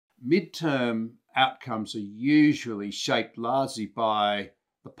midterm outcomes are usually shaped largely by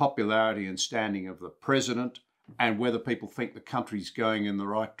the popularity and standing of the president and whether people think the country's going in the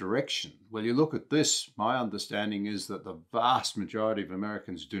right direction. Well, you look at this, my understanding is that the vast majority of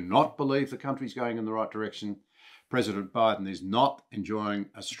Americans do not believe the country's going in the right direction. President Biden is not enjoying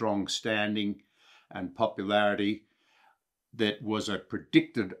a strong standing and popularity. That was a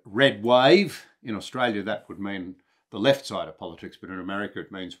predicted red wave. In Australia, that would mean the left side of politics, but in America,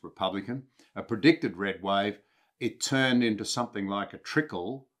 it means Republican. A predicted red wave. It turned into something like a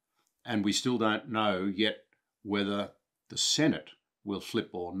trickle, and we still don't know yet whether the Senate will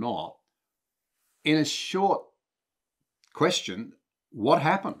flip or not. In a short question, what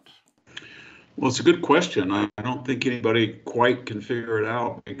happened? Well, it's a good question. I don't think anybody quite can figure it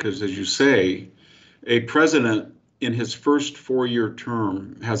out because, as you say, a president in his first four-year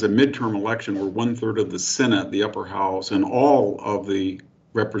term has a midterm election where 1/3 of the Senate, the upper house, and all of the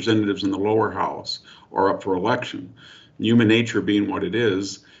representatives in the lower house are up for election. Human nature being what it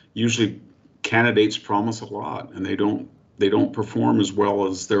is, usually candidates promise a lot and they don't perform as well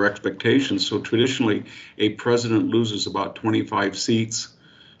as their expectations. So traditionally, a president loses about 25 seats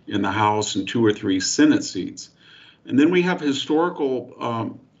in the House and 2 or 3 Senate seats. And then we have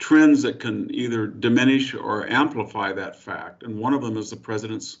historical trends that can either diminish or amplify that fact. And one of them is the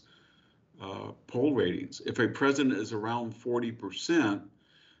president's poll ratings. If a president is around 40%,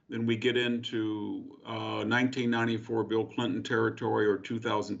 then we get into 1994 Bill Clinton territory or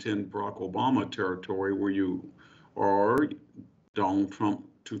 2010 Barack Obama territory, where you are Donald Trump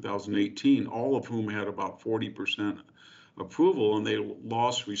 2018, all of whom had about 40% approval, and they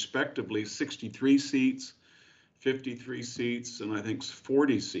lost respectively 63 seats, 53 seats, and I think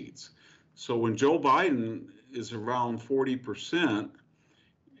 40 seats. So when Joe Biden is around 40%,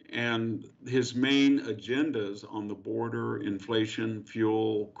 and his main agendas on the border, inflation,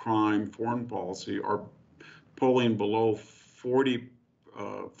 fuel, crime, foreign policy are polling below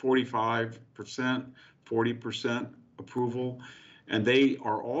 45%, 40% approval. And they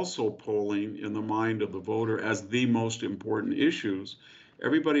are also polling in the mind of the voter as the most important issues.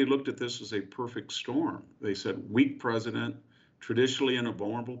 Everybody looked at this as a perfect storm. They said, weak president, traditionally in a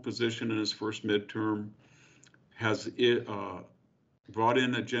vulnerable position in his first midterm, has brought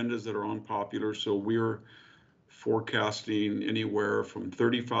in agendas that are unpopular. So we're forecasting anywhere from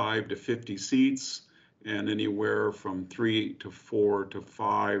 35 to 50 seats and anywhere from 3 to 4 to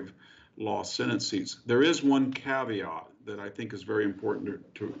 5 lost Senate seats. There is one caveat that I think is very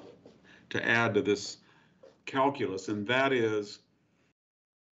important to add to this calculus, and that is,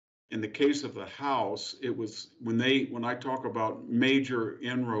 in the case of the House, it was when I talk about major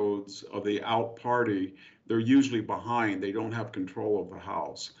inroads of the out party, they're usually behind. They don't have control of the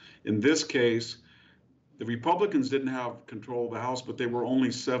House. In this case, the Republicans didn't have control of the House, but they were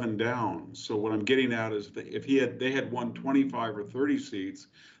only 7 down. So what I'm getting at is that if they had won 25 or 30 seats,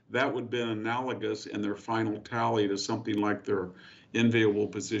 that would have been analogous in their final tally to something like their enviable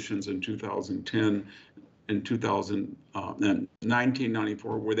positions in 2010 and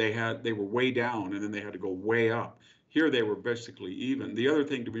 1994, where they were way down and then they had to go way up. Here they were basically even. The other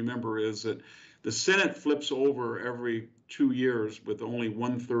thing to remember is that the Senate flips over every 2 years with only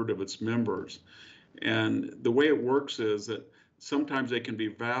 1/3 of its members. And the way it works is that sometimes they can be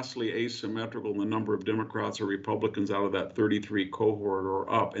vastly asymmetrical in the number of Democrats or Republicans out of that 33 cohort or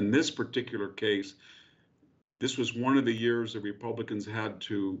up. In this particular case, this was one of the years the Republicans had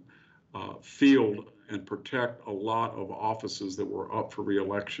to field and protect a lot of offices that were up for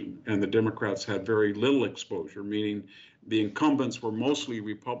re-election, and the Democrats had very little exposure, meaning the incumbents were mostly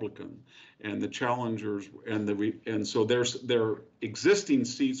Republican, and the challengers and so their existing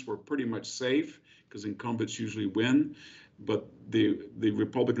seats were pretty much safe because incumbents usually win, but the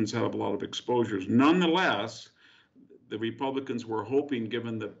Republicans had a lot of exposures. Nonetheless, the Republicans were hoping,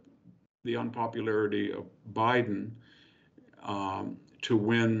 given the unpopularity of Biden, to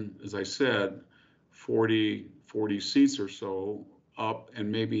win, as I said, 40 seats or so up,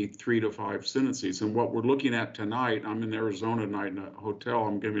 and maybe 3 to 5 Senate seats. And what we're looking at tonight, I'm in Arizona tonight in a hotel,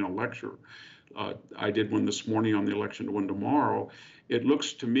 I'm giving a lecture. I did one this morning on the election to win tomorrow. It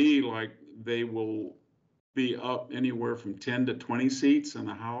looks to me like they will be up anywhere from 10 to 20 seats in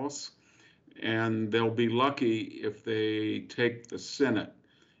the House, and they'll be lucky if they take the Senate.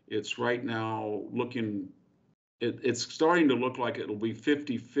 It's right now looking, it's starting to look like it'll be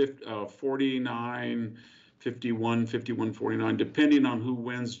 49, 51, 49, depending on who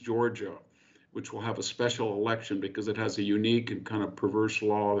wins Georgia, which will have a special election because it has a unique and kind of perverse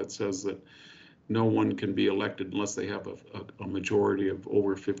law that says that no one can be elected unless they have a majority of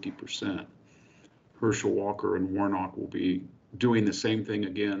over 50%. Herschel Walker and Warnock will be doing the same thing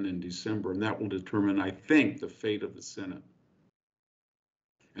again in December, and that will determine, I think, the fate of the Senate.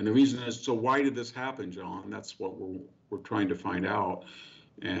 And the reason is, so why did this happen, John? That's what we're trying to find out.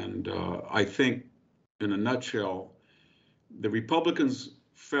 And I think, in a nutshell, the Republicans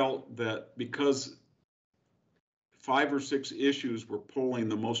felt that because 5 or 6 issues were polling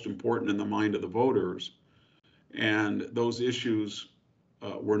the most important in the mind of the voters, and those issues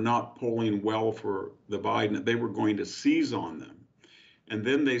were not polling well for the Biden, they were going to seize on them. And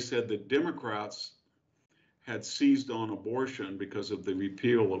then they said that Democrats had seized on abortion because of the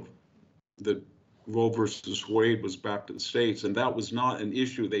repeal of the Roe versus Wade was back to the states. And that was not an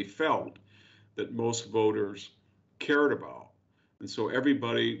issue they felt that most voters cared about. And so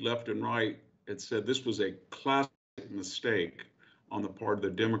everybody left and right had said this was a classic mistake on the part of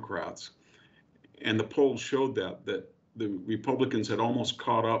the Democrats. And the polls showed that the Republicans had almost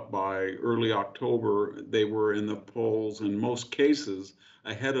caught up by early October. They were in the polls in most cases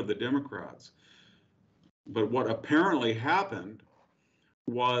ahead of the Democrats. But what apparently happened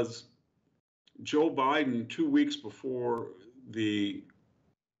was Joe Biden, 2 weeks before the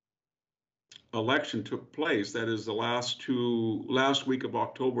election took place, that is the last week of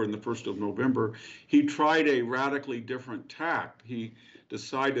October and the 1st of November, he tried a radically different tack. He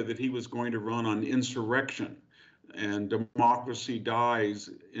decided that he was going to run on insurrection and democracy dies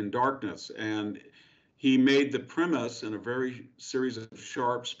in darkness. And he made the premise in a very series of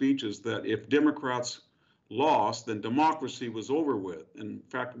sharp speeches that if Democrats lost, then democracy was over with. In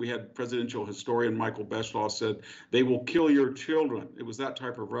fact, we had presidential historian Michael Beschloss said, they will kill your children. It was that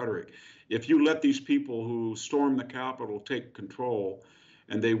type of rhetoric. If you let these people who storm the Capitol take control,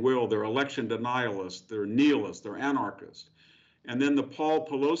 and they will, they're election denialists, they're nihilists, they're anarchists. And then the Paul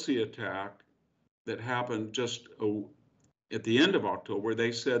Pelosi attack that happened just at the end of October,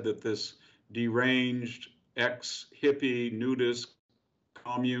 they said that this deranged ex-hippie, nudist,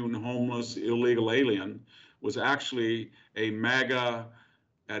 commune, homeless, illegal alien was actually a MAGA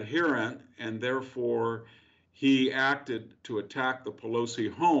adherent, and therefore he acted to attack the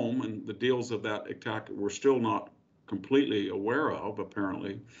Pelosi home, and the deals of that attack we're still not completely aware of,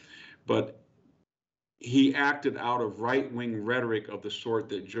 apparently. But he acted out of right-wing rhetoric of the sort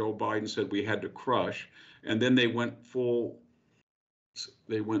that Joe Biden said we had to crush. And then they went whole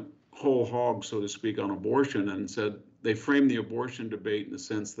hog, so to speak, on abortion, and said they framed the abortion debate in the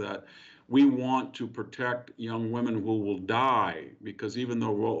sense that we want to protect young women who will die, because even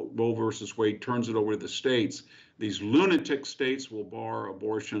though Roe versus Wade turns it over to the states, these lunatic states will bar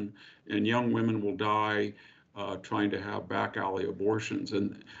abortion and young women will die trying to have back alley abortions.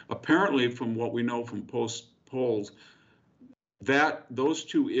 And apparently, from what we know from polls, that those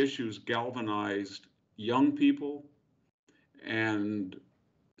two issues galvanized young people and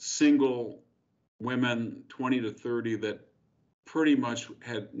single women 20 to 30 that pretty much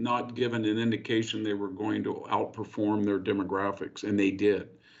had not given an indication they were going to outperform their demographics, and they did.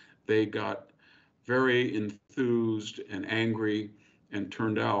 They got very enthused and angry and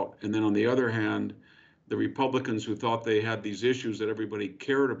turned out. And then on the other hand, the Republicans who thought they had these issues that everybody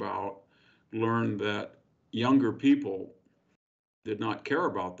cared about learned that younger people did not care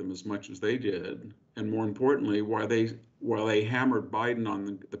about them as much as they did. And more importantly, while they hammered Biden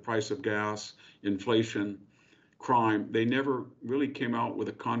on the price of gas, inflation, crime, they never really came out with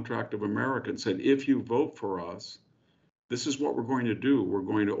a contract of America and said, if you vote for us, this is what we're going to do. We're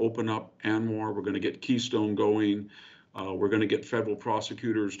going to open up ANWR. We're going to get Keystone going. We're going to get federal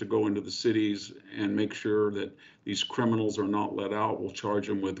prosecutors to go into the cities and make sure that these criminals are not let out. We'll charge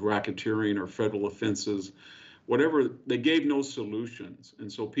them with racketeering or federal offenses, whatever. They gave no solutions.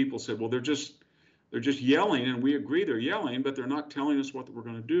 And so people said, well, they're just yelling, and we agree they're yelling, but they're not telling us what we're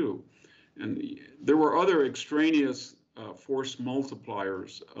going to do. And there were other extraneous force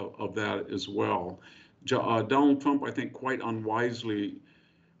multipliers of that as well. Donald Trump, I think, quite unwisely,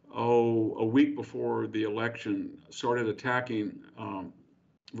 a week before the election, started attacking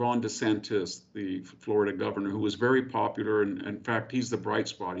Ron DeSantis, the Florida governor, who was very popular. And in fact, he's the bright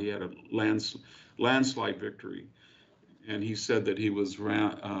spot. He had a landslide victory. And he said that he was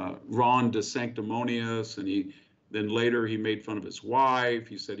Ron DeSanctimonious, and then later he made fun of his wife.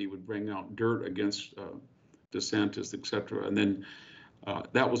 He said he would bring out dirt against DeSantis, et cetera. And then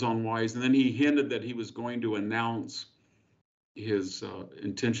that was unwise. And then he hinted that he was going to announce his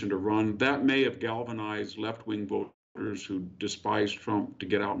intention to run. That may have galvanized left-wing voters who despised Trump to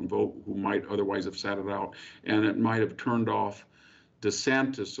get out and vote, who might otherwise have sat it out. And it might have turned off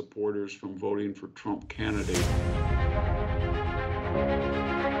DeSantis supporters from voting for Trump candidates.